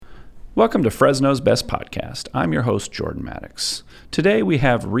Welcome to Fresno's Best Podcast. I'm your host, Jordan Maddox. Today we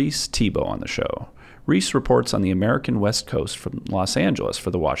have Reis Thebault on the show. Reis reports on the American West Coast from Los Angeles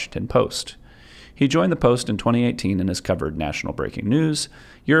for the Washington Post. He joined the Post in 2018 and has covered national breaking news,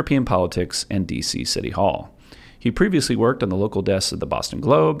 European politics, and D.C. City Hall. He previously worked on the local desks of the Boston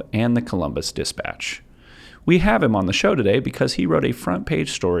Globe and the Columbus Dispatch. We have him on the show today because he wrote a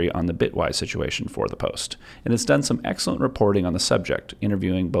front-page story on the Bitwise situation for the Post and has done some excellent reporting on the subject,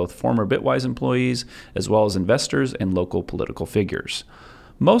 interviewing both former Bitwise employees as well as investors and local political figures.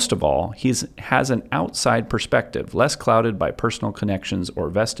 Most of all, he has an outside perspective, less clouded by personal connections or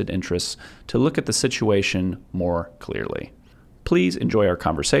vested interests, to look at the situation more clearly. Please enjoy our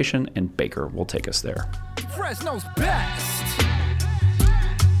conversation, and Baker will take us there. Fresno's best.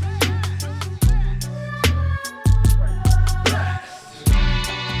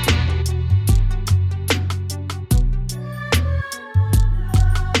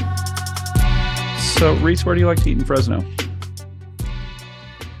 So, Reis, where do you like to eat in Fresno?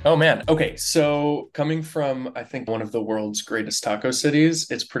 Oh man. Okay. So coming from, I think, one of the world's greatest taco cities,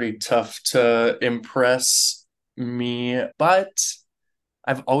 it's pretty tough to impress me, but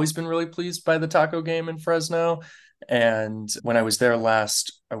I've always been really pleased by the taco game in Fresno. And when I was there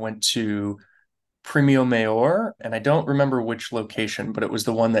last, I went to Premio Mayor, and I don't remember which location, but it was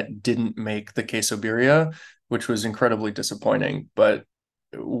the one that didn't make the queso birria, which was incredibly disappointing. But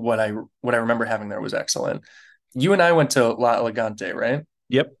what I remember having there was excellent. You and I went to La Elegante, right?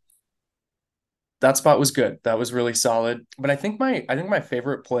 Yep. That spot was good. That was really solid. But I think my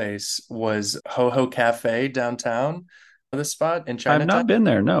favorite place was Ho Ho Cafe downtown. This spot in I've not Chinatown. been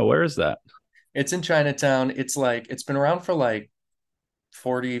there. No, where is that? It's in Chinatown. It's been around for like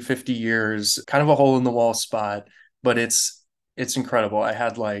 40, 50 years, kind of a hole in the wall spot, but it's incredible. I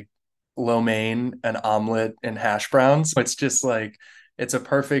had like lo mein, an omelet, and hash browns. It's just like it's a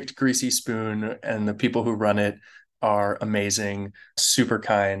perfect greasy spoon, and the people who run it are amazing, super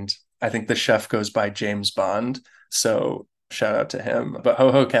kind. I think the chef goes by James Bond, so shout out to him. But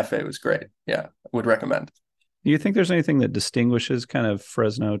Ho Ho Cafe was great. Yeah, would recommend. Do you think there's anything that distinguishes kind of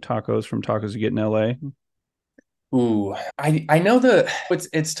Fresno tacos from tacos you get in LA? Ooh, I know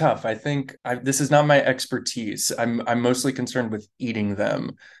it's tough. I think this is not my expertise. I'm mostly concerned with eating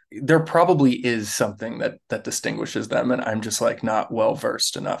them. There probably is something that distinguishes them, and I'm just like not well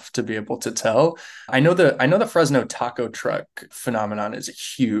versed enough to be able to tell. I know the Fresno taco truck phenomenon is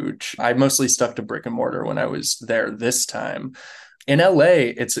huge. I mostly stuck to brick and mortar when I was there this time. In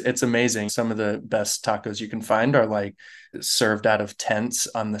LA, it's amazing. Some of the best tacos you can find are like served out of tents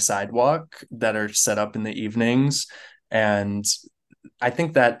on the sidewalk that are set up in the evenings. And I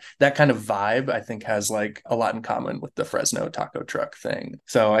think that kind of vibe, I think, has like a lot in common with the Fresno taco truck thing.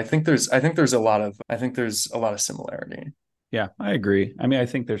 So I think there's a lot of similarity. Yeah, I agree. I mean, I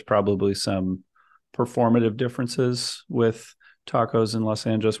think there's probably some performative differences with tacos in Los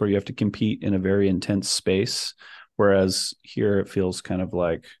Angeles where you have to compete in a very intense space. Whereas here it feels kind of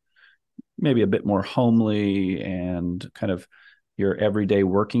like maybe a bit more homely and kind of your everyday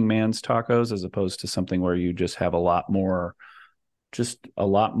working man's tacos, as opposed to something where you just have just a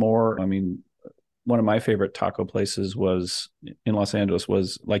lot more. I mean, one of my favorite taco places was in Los Angeles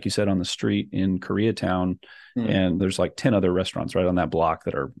was, like you said, on the street in Koreatown. And there's like 10 other restaurants right on that block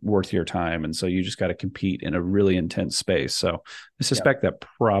that are worth your time. And so you just got to compete in a really intense space. So I suspect that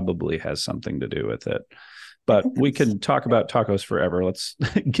probably has something to do with it. But we can talk about tacos forever. Let's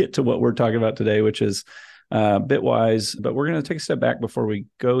get to what we're talking about today, which is Bitwise. But we're going to take a step back before we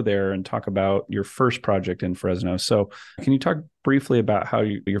go there and talk about your first project in Fresno. So can you talk briefly about how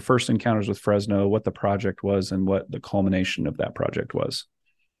your first encounters with Fresno, what the project was, and what the culmination of that project was?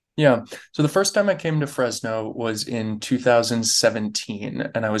 Yeah. So the first time I came to Fresno was in 2017,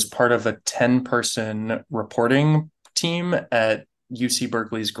 and I was part of a 10-person reporting team at UC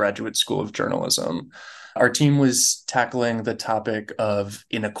Berkeley's Graduate School of Journalism. Our team was tackling the topic of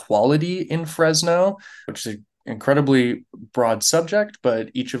inequality in Fresno, which is an incredibly broad subject, but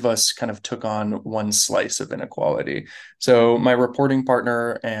each of us kind of took on one slice of inequality. So my reporting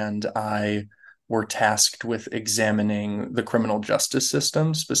partner and I were tasked with examining the criminal justice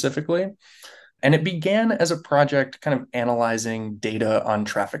system specifically. And it began as a project kind of analyzing data on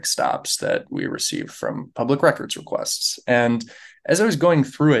traffic stops that we received from public records requests. And as I was going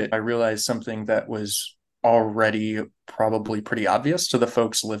through it, I realized something that was already probably pretty obvious to the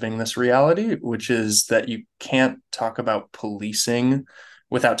folks living this reality, which is that you can't talk about policing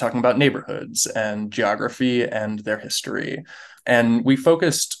without talking about neighborhoods and geography and their history. And we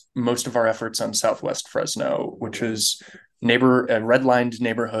focused most of our efforts on Southwest Fresno, which is a redlined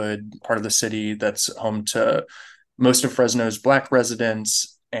neighborhood, part of the city that's home to most of Fresno's Black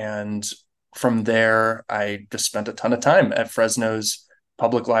residents, And from there, I just spent a ton of time at Fresno's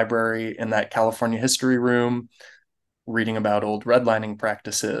public library in that California history room, reading about old redlining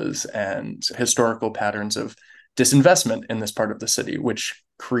practices and historical patterns of disinvestment in this part of the city, which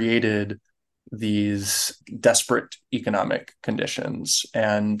created these desperate economic conditions.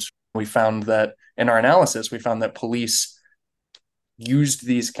 And we found that in our analysis, we found that police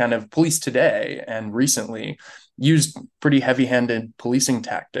today and recently used pretty heavy-handed policing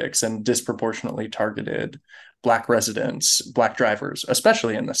tactics and disproportionately targeted Black residents, Black drivers,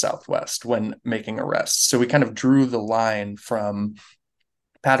 especially in the Southwest, when making arrests. So we kind of drew the line from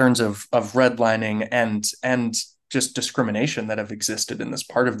patterns of redlining and just discrimination that have existed in this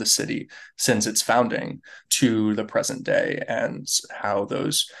part of the city since its founding to the present day, and how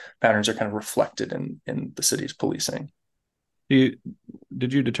those patterns are kind of reflected in the city's policing. Did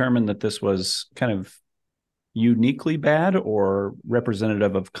you determine that this was kind of uniquely bad or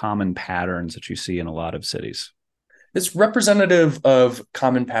representative of common patterns that you see in a lot of cities? It's representative of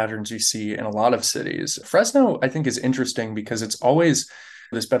common patterns you see in a lot of cities. Fresno, I think, is interesting because it's always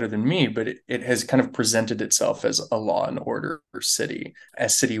this better than me, but it has kind of presented itself as a law and order city, a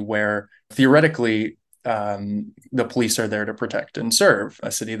city where theoretically the police are there to protect and serve,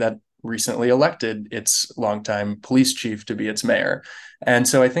 a city that recently elected its longtime police chief to be its mayor. And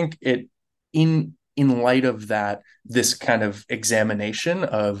so I think in light of that, this kind of examination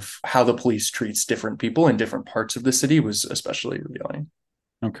of how the police treats different people in different parts of the city was especially revealing.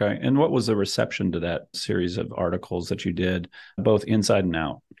 Okay. And what was the reception to that series of articles that you did, both inside and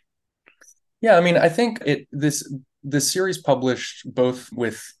out? Yeah, I mean, I think this series published both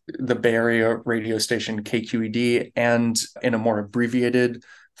with the Bay Area radio station KQED and in a more abbreviated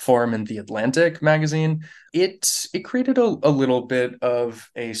form in The Atlantic magazine. It created a little bit of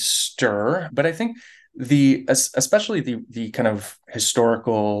a stir, but I think especially the kind of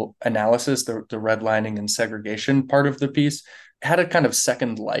historical analysis, the redlining and segregation part of the piece had a kind of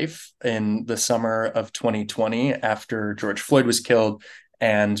second life in the summer of 2020 after George Floyd was killed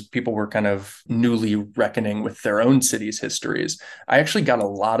and people were kind of newly reckoning with their own city's histories. I actually got a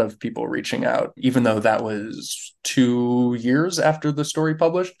lot of people reaching out, even though that was 2 years after the story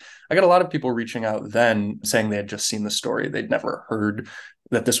published. I got a lot of people reaching out then saying they had just seen the story. They'd never heard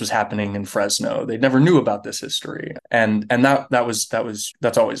that this was happening in Fresno. They never knew about this history. And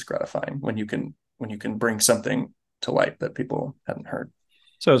that's always gratifying when you can bring something to light that people hadn't heard.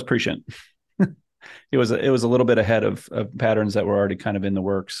 So it was prescient. It was a little bit ahead of patterns that were already kind of in the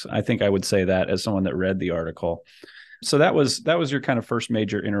works. I think I would say that as someone that read the article. So that was your kind of first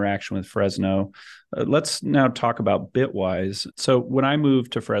major interaction with Fresno. Let's now talk about Bitwise. So when I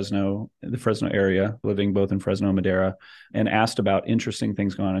moved to Fresno, the Fresno area, living both in Fresno and Madera, and asked about interesting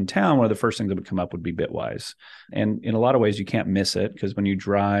things going on in town, one of the first things that would come up would be Bitwise. And in a lot of ways, you can't miss it because when you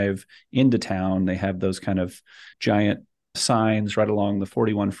drive into town, they have those kind of giant signs right along the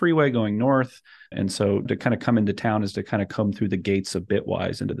 41 freeway going north. And so to kind of come into town is to kind of come through the gates of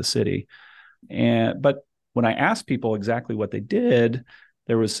Bitwise into the city. But when I asked people exactly what they did,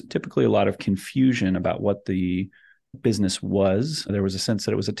 there was typically a lot of confusion about what the business was. There was a sense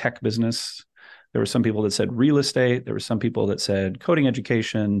that it was a tech business. There were some people that said real estate. There were some people that said coding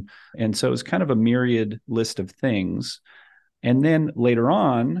education. And so it was kind of a myriad list of things. And then later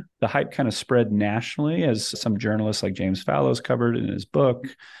on, the hype kind of spread nationally as some journalists like James Fallows covered it in his book.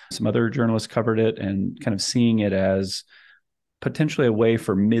 Some other journalists covered it and kind of seeing it as potentially a way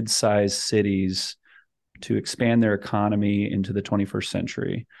for mid-sized cities to expand their economy into the 21st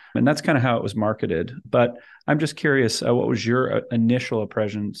century. And that's kind of how it was marketed. But I'm just curious, what was your initial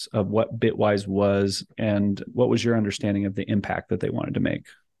impressions of what Bitwise was, and what was your understanding of the impact that they wanted to make?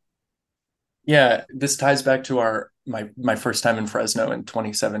 Yeah, this ties back to my first time in Fresno in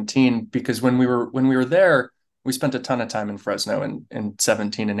 2017, because when we were there, we spent a ton of time in Fresno in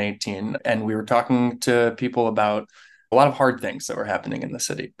 17 and 18, and we were talking to people about a lot of hard things that were happening in the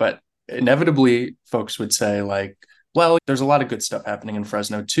city. But inevitably, folks would say, like, well, there's a lot of good stuff happening in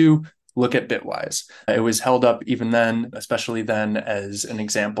Fresno too. Look at Bitwise. It was held up even then, especially then, as an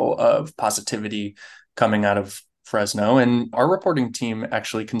example of positivity coming out of Fresno. And our reporting team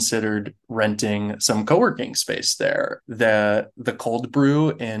actually considered renting some co-working space there. The cold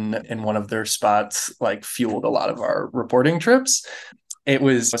brew in one of their spots like fueled a lot of our reporting trips. It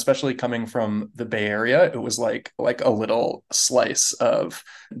was, especially coming from the Bay Area, it was like a little slice of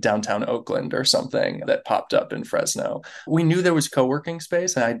downtown Oakland or something that popped up in Fresno. We knew there was co-working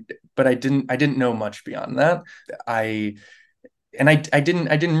space, but I didn't know much beyond that. I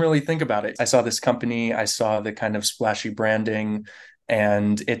didn't really think about it. I saw this company, I saw the kind of splashy branding,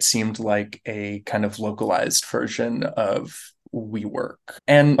 and it seemed like a kind of localized version of WeWork.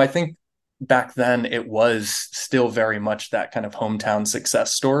 And I think back then it was still very much that kind of hometown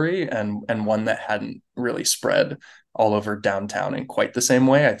success story, and one that hadn't really spread all over downtown in quite the same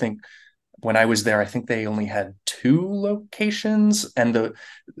way. I think when I was there, I think they only had two locations, and the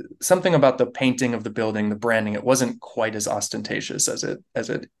something about the painting of the building, the branding, it wasn't quite as ostentatious as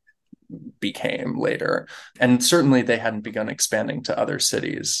it became later. And certainly they hadn't begun expanding to other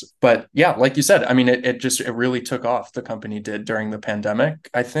cities. But yeah, like you said, I mean, it really took off. The company did during the pandemic,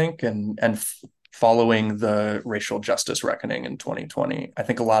 I think, and following the racial justice reckoning in 2020. I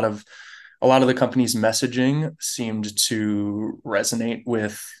think a lot of the company's messaging seemed to resonate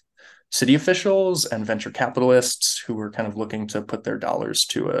with city officials and venture capitalists who were kind of looking to put their dollars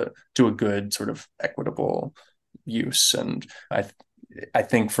to a good sort of equitable use. And I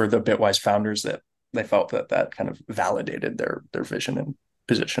think for the Bitwise founders, that they felt that kind of validated their vision and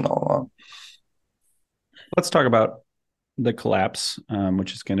position all along. Let's talk about the collapse,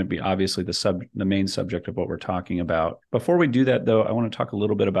 which is going to be obviously the main subject of what we're talking about. Before we do that, though, I want to talk a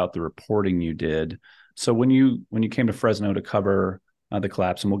little bit about the reporting you did. So when you came to Fresno to cover the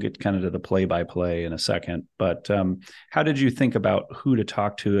collapse, and we'll get kind of to the play-by-play in a second, but how did you think about who to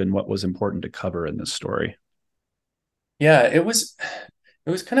talk to and what was important to cover in this story? Yeah, it was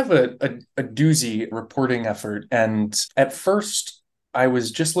kind of a doozy reporting effort. And at first, I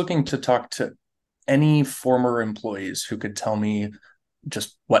was just looking to talk to any former employees who could tell me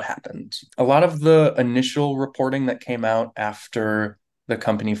just what happened. A lot of the initial reporting that came out after the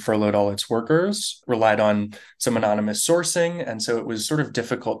company furloughed all its workers relied on some anonymous sourcing. And so it was sort of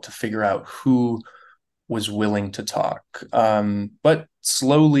difficult to figure out who was willing to talk. But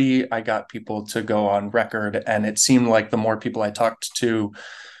slowly I got people to go on record, and it seemed like the more people I talked to,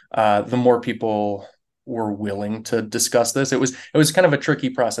 the more people were willing to discuss this. It was kind of a tricky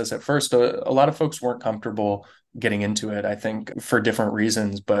process at first. A lot of folks weren't comfortable getting into it, I think, for different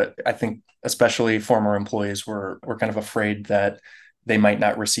reasons. But I think especially former employees were kind of afraid that they might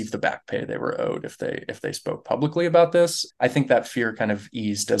not receive the back pay they were owed if they spoke publicly about this. I think that fear kind of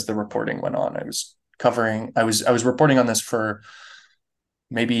eased as the reporting went on. I was reporting on this for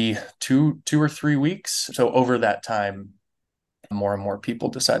maybe two or 3 weeks. So over that time, more and more people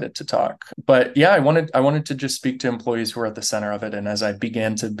decided to talk. But yeah, I wanted to just speak to employees who were at the center of it. And as I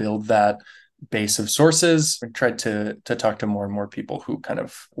began to build that base of sources, I tried to talk to more and more people who kind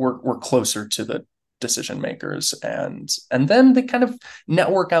of were closer to the decision makers, and then the kind of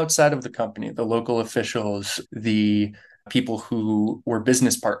network outside of the company, the local officials, the people who were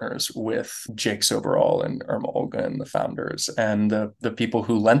business partners with Jake Soberall and Irma Olga and the founders, and the people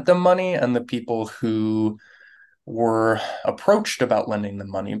who lent them money, and the people who were approached about lending them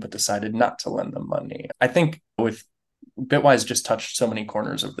money but decided not to lend them money. I think with Bitwise just touched so many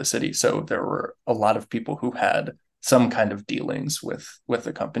corners of the city, so there were a lot of people who had some kind of dealings with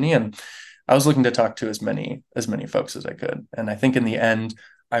the company, and I was looking to talk to as many folks as I could. And I think in the end,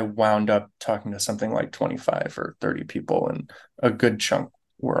 I wound up talking to something like 25 or 30 people, and a good chunk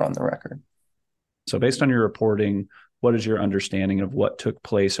were on the record. So based on your reporting, what is your understanding of what took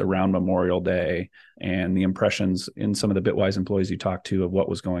place around Memorial Day and the impressions in some of the Bitwise employees you talked to of what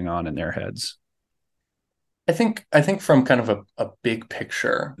was going on in their heads? I think from kind of a big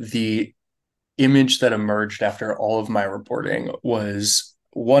picture, the image that emerged after all of my reporting was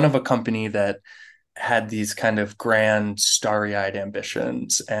one of a company that had these kind of grand, starry-eyed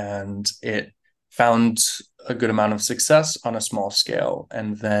ambitions, and it found a good amount of success on a small scale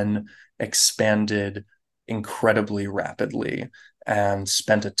and then expanded incredibly rapidly and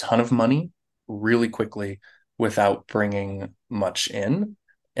spent a ton of money really quickly without bringing much in.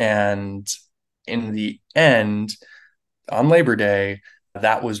 And in the end, on Labor Day,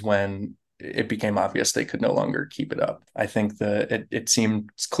 that was when it became obvious they could no longer keep it up. I think it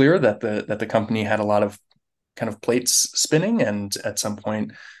seemed clear that the company had a lot of kind of plates spinning, and at some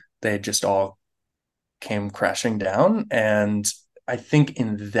point they just all came crashing down. And I think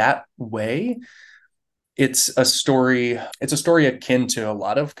in that way, it's a story akin to a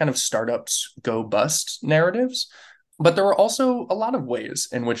lot of kind of startups go bust narratives. But there were also a lot of ways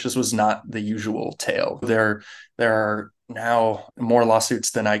in which this was not the usual tale. There are now more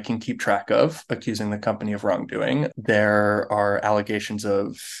lawsuits than I can keep track of accusing the company of wrongdoing. There are allegations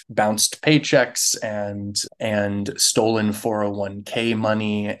of bounced paychecks and stolen 401k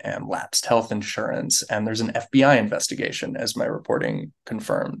money and lapsed health insurance. And there's an FBI investigation, as my reporting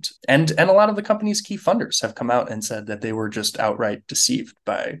confirmed. And a lot of the company's key funders have come out and said that they were just outright deceived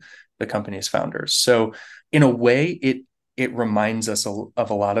by the company's founders. So in a way, it reminds us of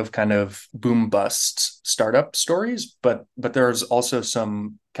a lot of kind of boom bust startup stories, but there's also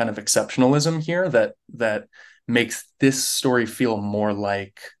some kind of exceptionalism here that makes this story feel more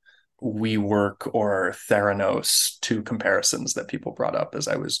like WeWork or Theranos, two comparisons that people brought up as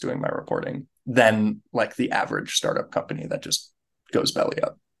I was doing my reporting, than like the average startup company that just goes belly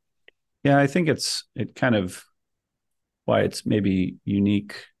up. Yeah, I think it kind of why it's maybe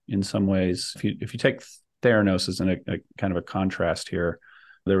unique in some ways. If you take Theranos as a kind of a contrast here,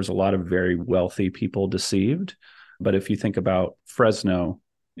 there was a lot of very wealthy people deceived. But if you think about Fresno,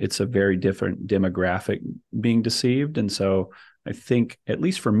 it's a very different demographic being deceived. And so I think, at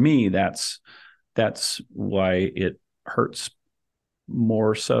least for me, that's why it hurts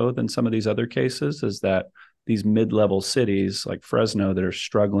more so than some of these other cases, is that these mid-level cities like Fresno that are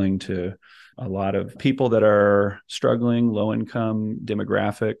struggling to a lot of people that are struggling, low income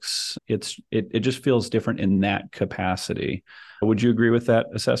demographics. It just feels different in that capacity. Would you agree with that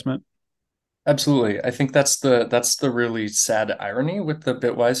assessment? Absolutely. I think that's the really sad irony with the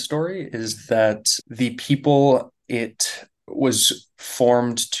Bitwise story, is that the people it was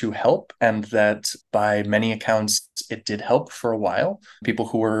formed to help, and that by many accounts it did help for a while. People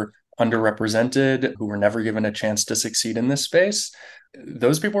who were underrepresented, who were never given a chance to succeed in this space,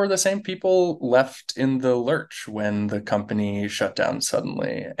 those people were the same people left in the lurch when the company shut down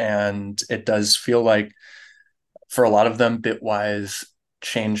suddenly. And it does feel like for a lot of them, Bitwise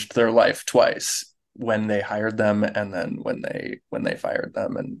changed their life twice: when they hired them, and then when they fired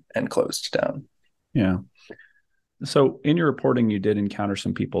them and closed down. Yeah. So in your reporting, you did encounter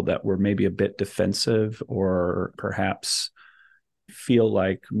some people that were maybe a bit defensive, or perhaps feel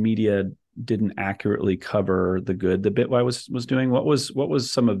like media didn't accurately cover the good that Bitwise was doing. What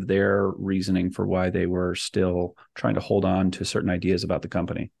was some of their reasoning for why they were still trying to hold on to certain ideas about the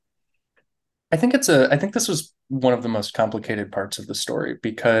company? I think this was one of the most complicated parts of the story,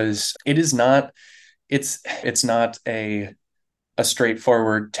 because it's not a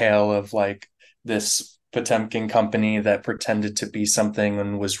straightforward tale of like this Potemkin company that pretended to be something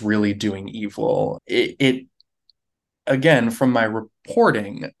and was really doing evil. It again, from my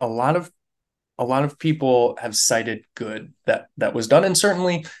reporting, a lot of people have cited good that was done, and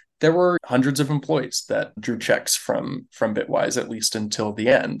certainly there were hundreds of employees that drew checks from Bitwise, at least until the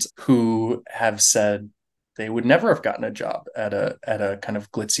end, who have said they would never have gotten a job at a kind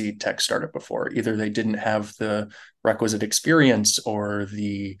of glitzy tech startup before. Either they didn't have the requisite experience or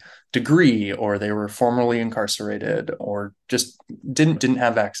the degree, or they were formerly incarcerated, or just didn't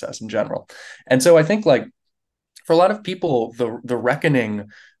have access in general. And so I think, like, for a lot of people, the reckoning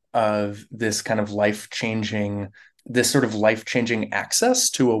of this kind of life-changing this sort of life-changing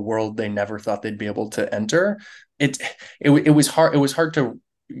access to a world they never thought they'd be able to enter, it was hard to,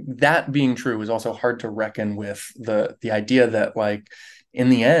 that being true, was also hard to reckon with the idea that, like, in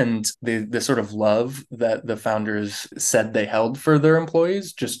the end, the sort of love that the founders said they held for their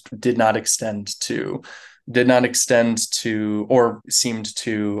employees just did not extend to, or seemed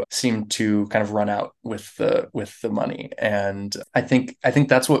to kind of run out with the money. And I think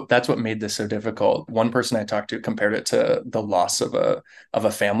that's what made this so difficult. One person I talked to compared it to the loss of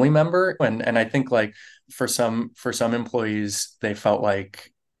a family member, and I think, like, for some employees, they felt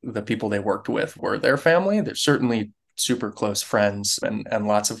like the people they worked with were their family. They're certainly super close friends, and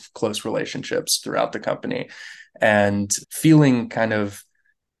lots of close relationships throughout the company, and feeling kind of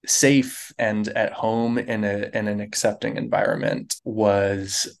safe and at home in an accepting environment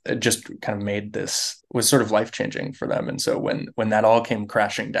was just kind of made this was sort of life changing for them. And so when that all came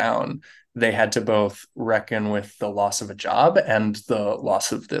crashing down, they had to both reckon with the loss of a job and the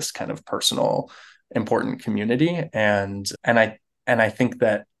loss of this kind of personal important community. And I think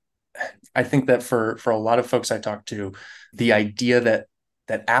that for a lot of folks I talked to, the idea that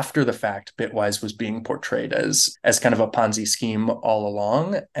after the fact, Bitwise was being portrayed as kind of a Ponzi scheme all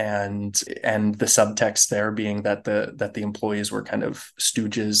along, and the subtext there being that the employees were kind of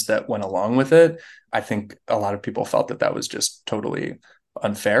stooges that went along with it. I think a lot of people felt that was just totally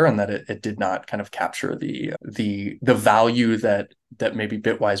unfair, and that it did not kind of capture the value that maybe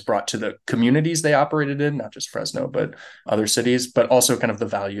Bitwise brought to the communities they operated in, not just Fresno, but other cities, but also kind of the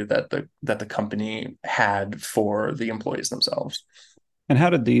value that the company had for the employees themselves. And how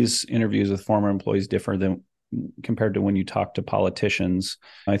did these interviews with former employees differ than compared to when you talk to politicians?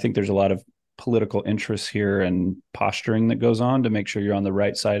 I think there's a lot of political interests here and posturing that goes on to make sure you're on the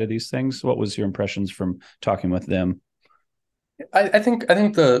right side of these things. What was your impressions from talking with them? I think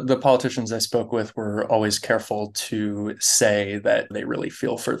the politicians I spoke with were always careful to say that they really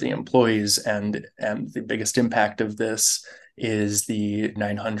feel for the employees, and the biggest impact of this is the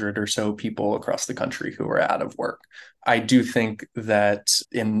 900 or so people across the country who are out of work. I do think that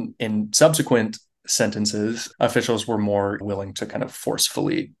in subsequent sentences, officials were more willing to kind of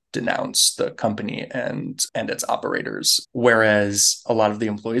forcefully denounce the company and its operators. Whereas a lot of the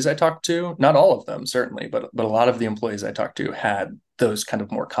employees I talked to, not all of them certainly, but a lot of the employees I talked to had those kind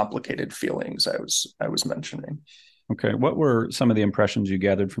of more complicated feelings I was mentioning. Okay. What were some of the impressions you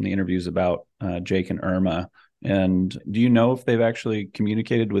gathered from the interviews about Jake and Irma? And do you know if they've actually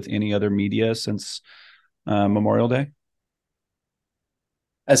communicated with any other media since Memorial Day?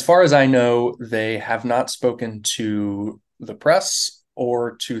 As far as I know, they have not spoken to the press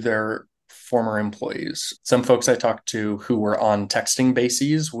or to their former employees. Some folks I talked to who were on texting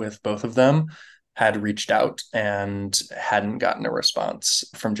bases with both of them had reached out and hadn't gotten a response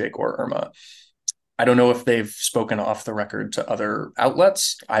from Jake or Irma. I don't know if they've spoken off the record to other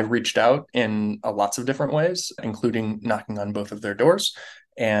outlets. I've reached out in lots of different ways, including knocking on both of their doors,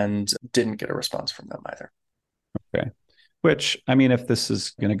 and didn't get a response from them either. Okay. Which, I mean, if this is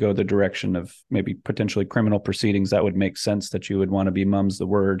going to go the direction of maybe potentially criminal proceedings, that would make sense that you would want to be mum's the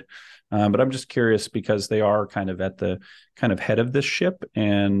word. But I'm just curious because they are kind of at the kind of head of this ship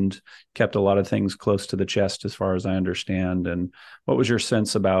and kept a lot of things close to the chest, as far as I understand. And what was your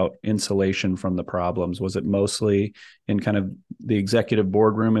sense about insulation from the problems? Was it mostly in kind of the executive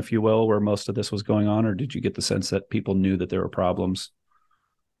boardroom, if you will, where most of this was going on? Or did you get the sense that people knew that there were problems?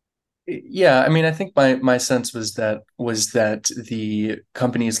 Yeah, I mean, I think my sense was that the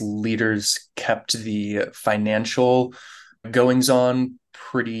company's leaders kept the financial goings on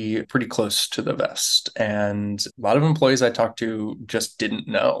pretty close to the vest. And a lot of employees I talked to just didn't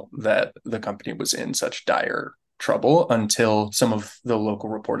know that the company was in such dire trouble until some of the local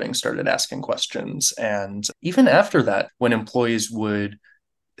reporting started asking questions. And even after that, when employees would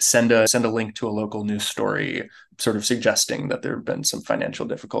send a link to a local news story sort of suggesting that there have been some financial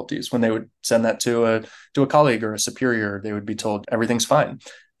difficulties, when they would send that to a colleague or a superior, they would be told everything's fine.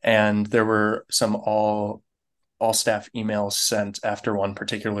 And there were some all staff emails sent after one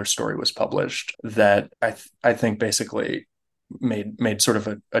particular story was published that I think basically made sort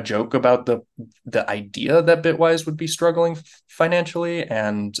of a joke about the idea that Bitwise would be struggling financially,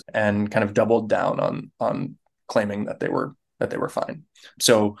 and kind of doubled down on claiming that they were fine.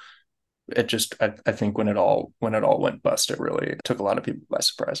 So it just I think when it all went bust, it really took a lot of people by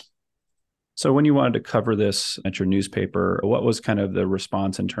surprise. So when you wanted to cover this at your newspaper, what was kind of the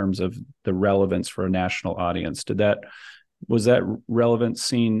response in terms of the relevance for a national audience? Was that relevance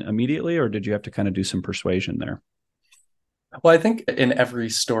seen immediately, or did you have to kind of do some persuasion there? Well, I think in every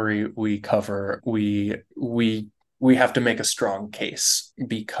story we cover, we have to make a strong case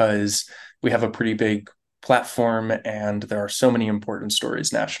because we have a pretty big platform and there are so many important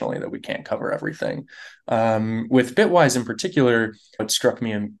stories nationally that we can't cover everything. With Bitwise in particular, it struck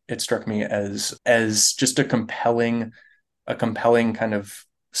me as just a compelling kind of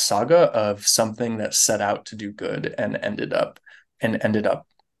saga of something that set out to do good and ended up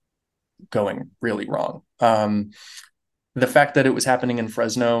going really wrong. The fact that it was happening in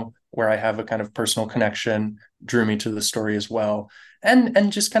Fresno, where I have a kind of personal connection, drew me to the story as well.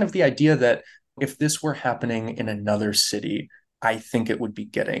 And just kind of the idea that if this were happening in another city, I think it would be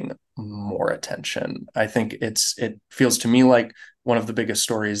getting more attention. I think it feels to me like one of the biggest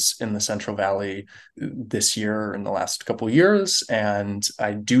stories in the Central Valley this year, in the last couple of years. And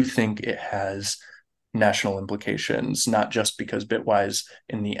I do think it has national implications, not just because Bitwise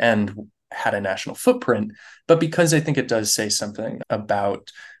in the end had a national footprint, but because I think it does say something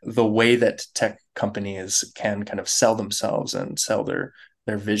about the way that tech companies can kind of sell themselves and sell their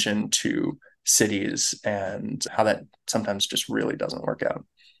vision to cities, and how that sometimes just really doesn't work out.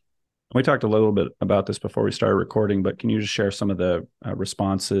 We talked a little bit about this before we started recording, but can you just share some of the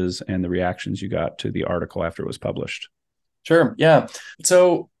responses and the reactions you got to the article after it was published? Sure. Yeah.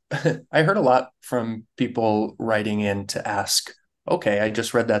 So I heard a lot from people writing in to ask, okay, I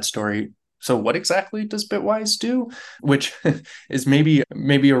just read that story. So what exactly does Bitwise do? Which is maybe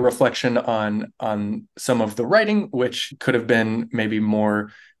a reflection on some of the writing, which could have been maybe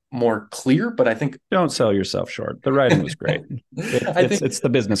more clear. But I think don't sell yourself short. The writing was great. It's the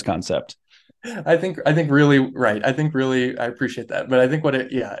business concept. I think really right. I think really I appreciate that. But I think what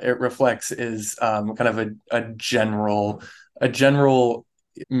it reflects is kind of a general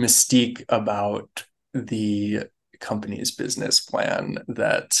mystique about the company's business plan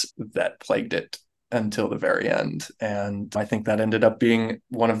that plagued it until the very end. And I think that ended up being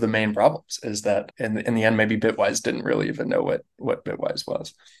one of the main problems, is that in the end, maybe Bitwise didn't really even know what Bitwise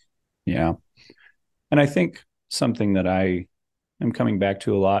was. Yeah. And I think something that I am coming back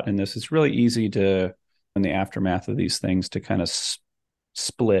to a lot in this, it's really easy to, in the aftermath of these things, to kind of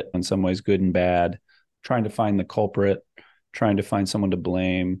split in some ways, good and bad, trying to find the culprit, trying to find someone to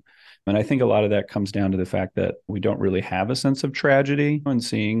blame. And I think a lot of that comes down to the fact that we don't really have a sense of tragedy in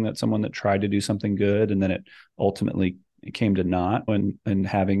seeing that someone that tried to do something good and then it ultimately came to not, and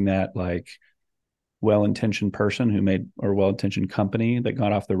having that like well-intentioned person who made, or well-intentioned company that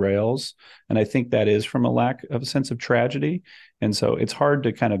got off the rails. And I think that is from a lack of a sense of tragedy. And so it's hard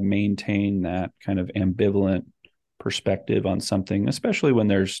to kind of maintain that kind of ambivalent perspective on something, especially when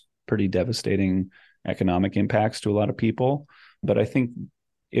there's pretty devastating economic impacts to a lot of people. But I think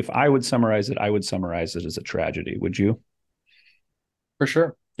if I would summarize it, I would summarize it as a tragedy. Would you? For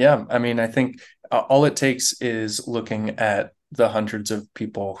sure. Yeah. I mean, I think all it takes is looking at the hundreds of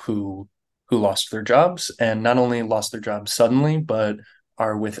people who lost their jobs, and not only lost their jobs suddenly, but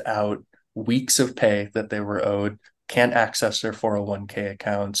are without weeks of pay that they were owed, can't access their 401k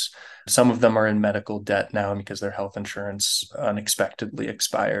accounts. Some of them are in medical debt now because their health insurance unexpectedly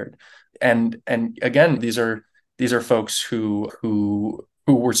expired. And again, these are folks who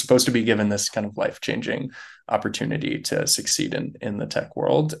were supposed to be given this kind of life-changing opportunity to succeed in the tech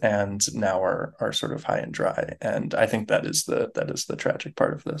world, and now are sort of high and dry. And I think that is the tragic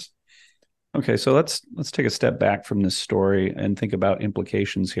part of this. Okay, so let's take a step back from this story and think about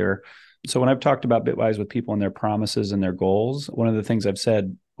implications here. So when I've talked about Bitwise with people and their promises and their goals, one of the things I've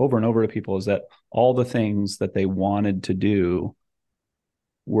said over and over to people is that all the things that they wanted to do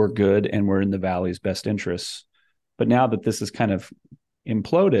were good and were in the Valley's best interests. But now that this is kind of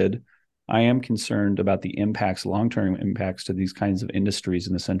imploded, I am concerned about the impacts, long-term impacts to these kinds of industries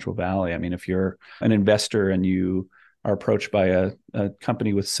in the Central Valley. I mean, if you're an investor and you are approached by a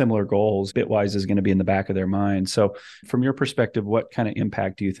company with similar goals, Bitwise is going to be in the back of their mind. So from your perspective, what kind of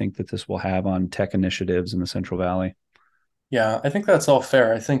impact do you think that this will have on tech initiatives in the Central Valley? Yeah, I think that's all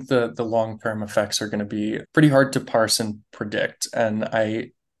fair. I think the long-term effects are going to be pretty hard to parse and predict. And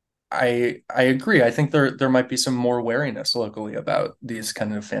I agree. I think there might be some more wariness locally about these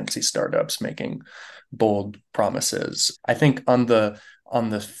kind of fancy startups making bold promises. I think on the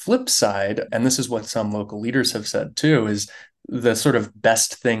flip side, and this is what some local leaders have said too, is the sort of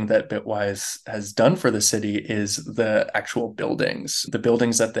best thing that Bitwise has done for the city is the actual buildings, the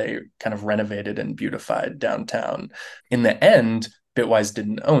buildings that they kind of renovated and beautified downtown. In the end, Bitwise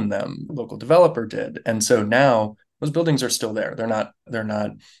didn't own them, local developer did. And so now those buildings are still there. They're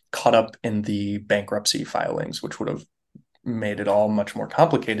not caught up in the bankruptcy filings, which would have made it all much more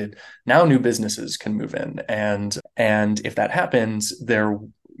complicated. Now new businesses can move in, and if that happens, there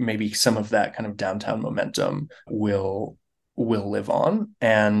maybe some of that kind of downtown momentum will live on.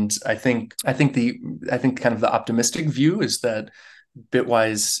 And I think kind of the optimistic view is that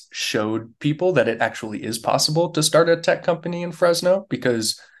Bitwise showed people that it actually is possible to start a tech company in Fresno,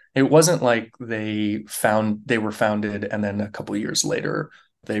 because it wasn't like they were founded and then a couple of years later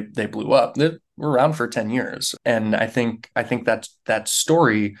they blew up. They were around for 10 years. And I think that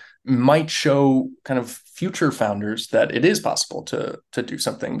story might show kind of future founders that it is possible to do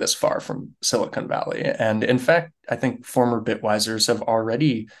something this far from Silicon Valley. And in fact, I think former Bitwisers have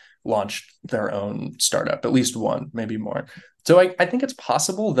already launched their own startup, at least one, maybe more. So I think it's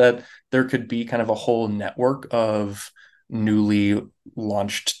possible that there could be kind of a whole network of newly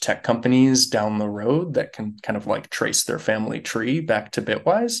launched tech companies down the road that can kind of like trace their family tree back to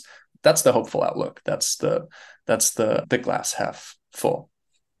Bitwise. That's the hopeful outlook. That's the glass half full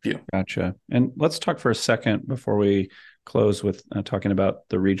view. Gotcha. And let's talk for a second before we close with talking about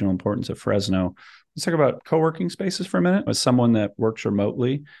the regional importance of Fresno. Let's talk about co-working spaces for a minute. As someone that works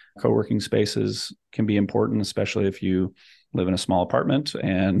remotely, co-working spaces can be important, especially if you live in a small apartment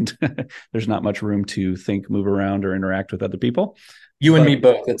and there's not much room to think, move around, or interact with other people. You and me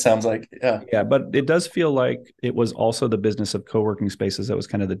both, it sounds like. Yeah. Yeah, but it does feel like it was also the business of co-working spaces that was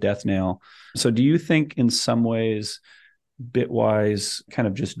kind of the death nail. So do you think in some ways Bitwise kind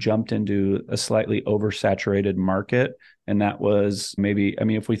of just jumped into a slightly oversaturated market? And that was maybe, I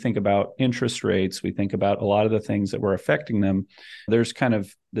mean, if we think about interest rates, we think about a lot of the things that were affecting them. There's kind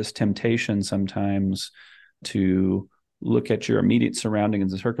of this temptation sometimes to look at your immediate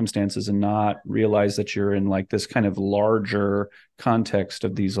surroundings and circumstances and not realize that you're in like this kind of larger context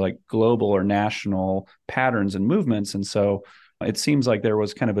of these like global or national patterns and movements. And so it seems like there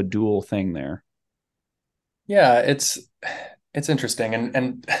was kind of a dual thing there. Yeah, it's interesting.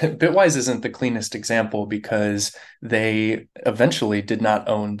 And Bitwise isn't the cleanest example because they eventually did not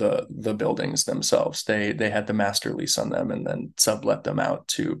own the buildings themselves. They had the master lease on them and then sublet them out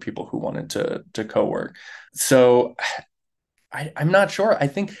to people who wanted to co-work. So I'm not sure. I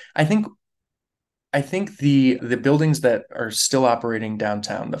think the buildings that are still operating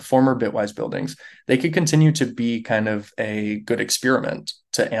downtown, the former Bitwise buildings, they could continue to be kind of a good experiment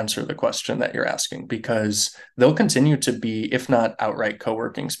to answer the question that you're asking, because they'll continue to be, if not outright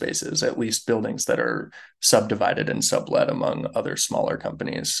co-working spaces, at least buildings that are subdivided and sublet among other smaller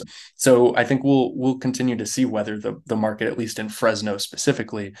companies. So I think we'll continue to see whether the market, at least in Fresno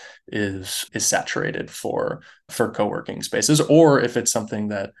specifically, is saturated for co-working spaces, or if it's something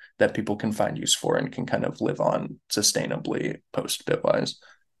that people can find use for and can kind of live on sustainably post Bitwise.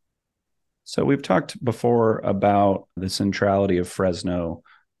 So we've talked before about the centrality of Fresno,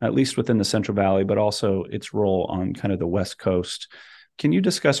 at least within the Central Valley, but also its role on kind of the West Coast. Can you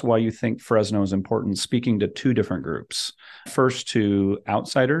discuss why you think Fresno is important, speaking to two different groups? First, to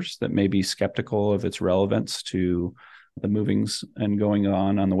outsiders that may be skeptical of its relevance to the movings and going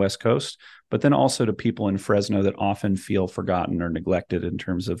on the West Coast, but then also to people in Fresno that often feel forgotten or neglected in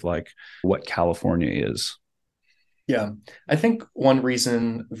terms of like what California is. Yeah, I think one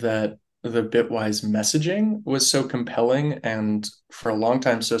reason that the Bitwise messaging was so compelling and for a long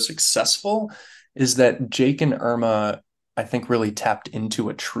time so successful is that Jake and Irma, I think, really tapped into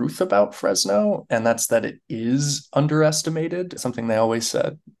a truth about Fresno, and that's that it is underestimated, something they always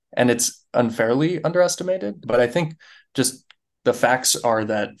said, and it's unfairly underestimated. But I think just the facts are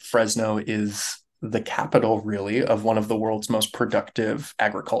that Fresno is the capital, really, of one of the world's most productive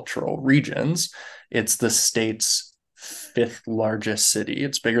agricultural regions. It's the state's fifth largest city.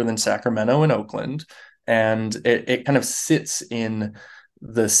 It's bigger than Sacramento and Oakland. And it kind of sits in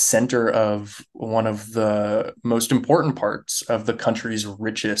the center of one of the most important parts of the country's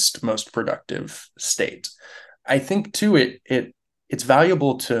richest, most productive state. I think too, it's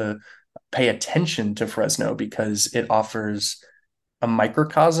valuable to pay attention to Fresno because it offers a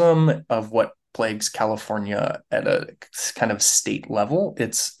microcosm of what plagues California at a kind of state level.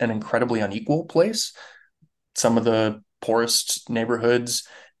 It's an incredibly unequal place. Some of the poorest neighborhoods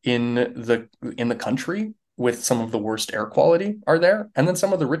in the country with some of the worst air quality are there, and then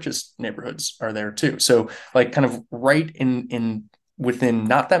some of the richest neighborhoods are there too. So like kind of right in within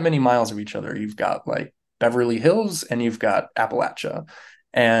not that many miles of each other, you've got like Beverly Hills and you've got Appalachia.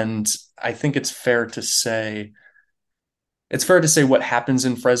 And I think it's fair to say what happens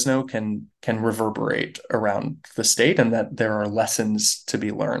in Fresno can reverberate around the state, and that there are lessons to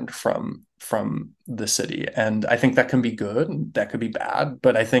be learned from the city. And I think that can be good, that could be bad,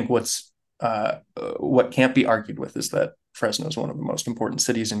 but I think what can't be argued with is that Fresno is one of the most important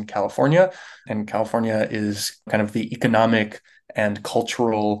cities in California, and California is kind of the economic and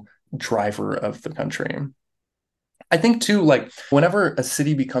cultural driver of the country. I think too, like whenever a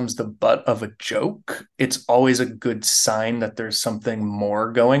city becomes the butt of a joke, it's always a good sign that there's something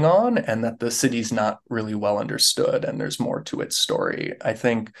more going on and that the city's not really well understood and there's more to its story. I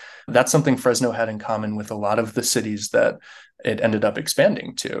think that's something Fresno had in common with a lot of the cities that it ended up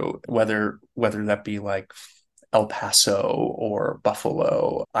expanding to, whether that be like El Paso or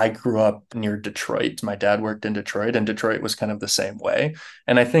Buffalo. I grew up near Detroit. My dad worked in Detroit, and Detroit was kind of the same way.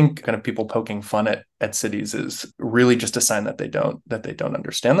 And I think kind of people poking fun at cities is really just a sign that they don't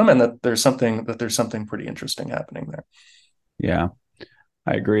understand them, and that there's something pretty interesting happening there. Yeah,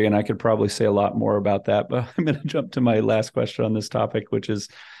 I agree. And I could probably say a lot more about that, but I'm going to jump to my last question on this topic, which is,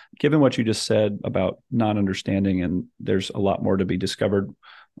 given what you just said about not understanding, and there's a lot more to be discovered,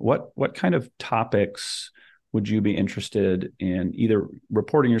 what kind of topics would you be interested in either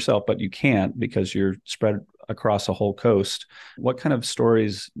reporting yourself, but you can't because you're spread across a whole coast? What kind of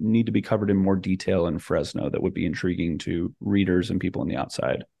stories need to be covered in more detail in Fresno that would be intriguing to readers and people on the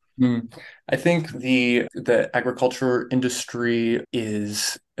outside? I think the agriculture industry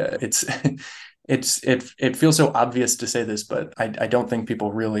is it feels so obvious to say this, but I don't think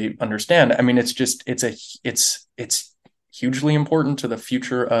people really understand. I mean, it's hugely important to the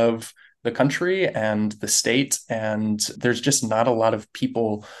future of the country and the state, and there's just not a lot of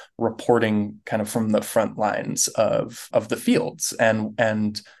people reporting kind of from the front lines of the fields,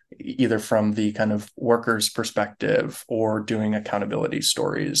 and either from the kind of workers' perspective or doing accountability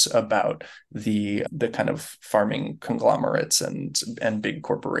stories about the kind of farming conglomerates and big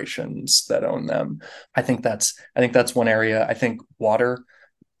corporations that own them. I think that's one area. I think water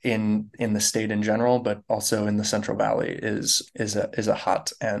in the state in general, but also in the Central Valley is a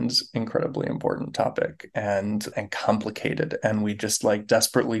hot and incredibly important topic, and complicated. And we just like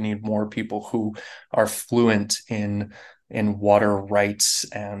desperately need more people who are fluent in water rights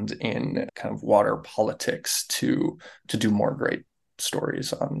and in kind of water politics to do more great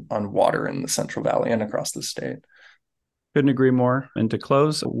stories on water in the Central Valley and across the state. Couldn't agree more. And to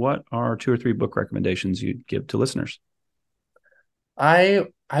close, what are 2 or 3 book recommendations you'd give to listeners? I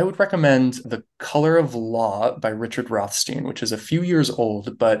would recommend The Color of Law by Richard Rothstein, which is a few years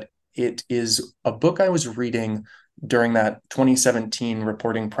old, but it is a book I was reading during that 2017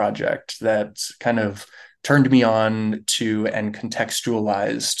 reporting project that kind of turned me on to and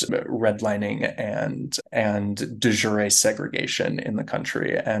contextualized redlining and de jure segregation in the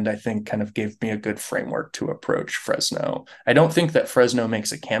country. And I think kind of gave me a good framework to approach Fresno. I don't think that Fresno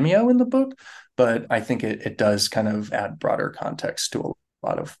makes a cameo in the book, but I think it does kind of add broader context to a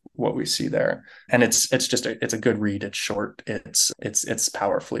lot of what we see there. And it's a good read. It's short. It's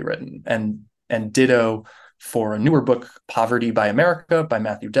powerfully written. And ditto for a newer book, Poverty by America by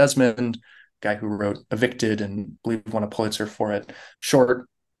Matthew Desmond, guy who wrote Evicted and I believe won a Pulitzer for it. Short,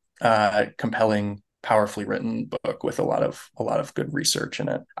 compelling, powerfully written book with a lot of good research in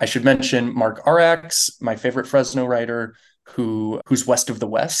it. I should mention Mark Arax, my favorite Fresno writer, whose West of the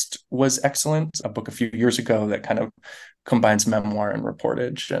West was excellent, a book a few years ago that kind of combines memoir and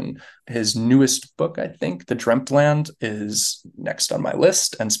reportage. And his newest book, I think, The Dreamt Land, is next on my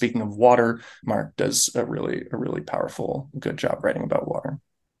list. And speaking of water, Mark does a really powerful, good job writing about water.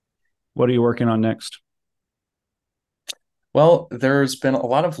 What are you working on next? Well, there's been a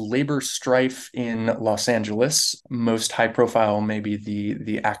lot of labor strife in Los Angeles. Most high profile, maybe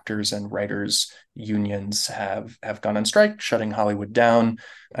the actors and writers unions have gone on strike, shutting Hollywood down.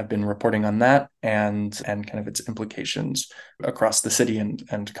 I've been reporting on that and kind of its implications across the city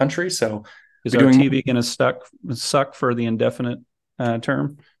and country. So is our TV going to suck for the indefinite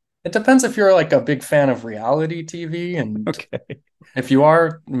term? It depends if you're like a big fan of reality TV, and okay. If you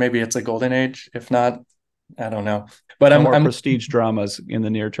are, maybe it's a golden age. If not, I don't know. But I'm prestige dramas in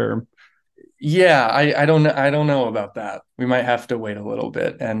the near term. Yeah, I don't know about that. We might have to wait a little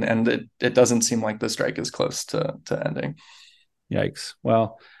bit, and it doesn't seem like the strike is close to ending. Yikes.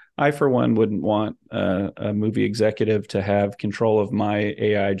 Well, I for one wouldn't want a movie executive to have control of my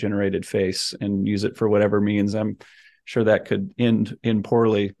AI generated face and use it for whatever means. I'm sure that could end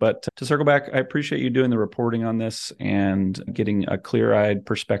poorly. But to circle back, I appreciate you doing the reporting on this and getting a clear-eyed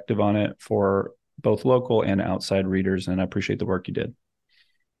perspective on it for both local and outside readers. And I appreciate the work you did.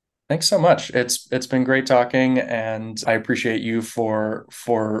 Thanks so much. It's been great talking, and I appreciate you for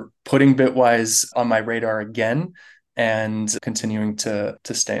putting Bitwise on my radar again and continuing to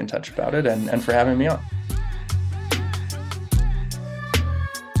stay in touch about it, and for having me on.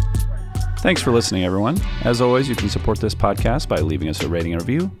 Thanks for listening, everyone. As always, you can support this podcast by leaving us a rating and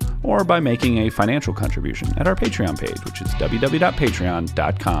review or by making a financial contribution at our Patreon page, which is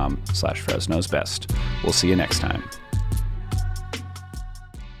www.patreon.com/FresnosBest. We'll see you next time.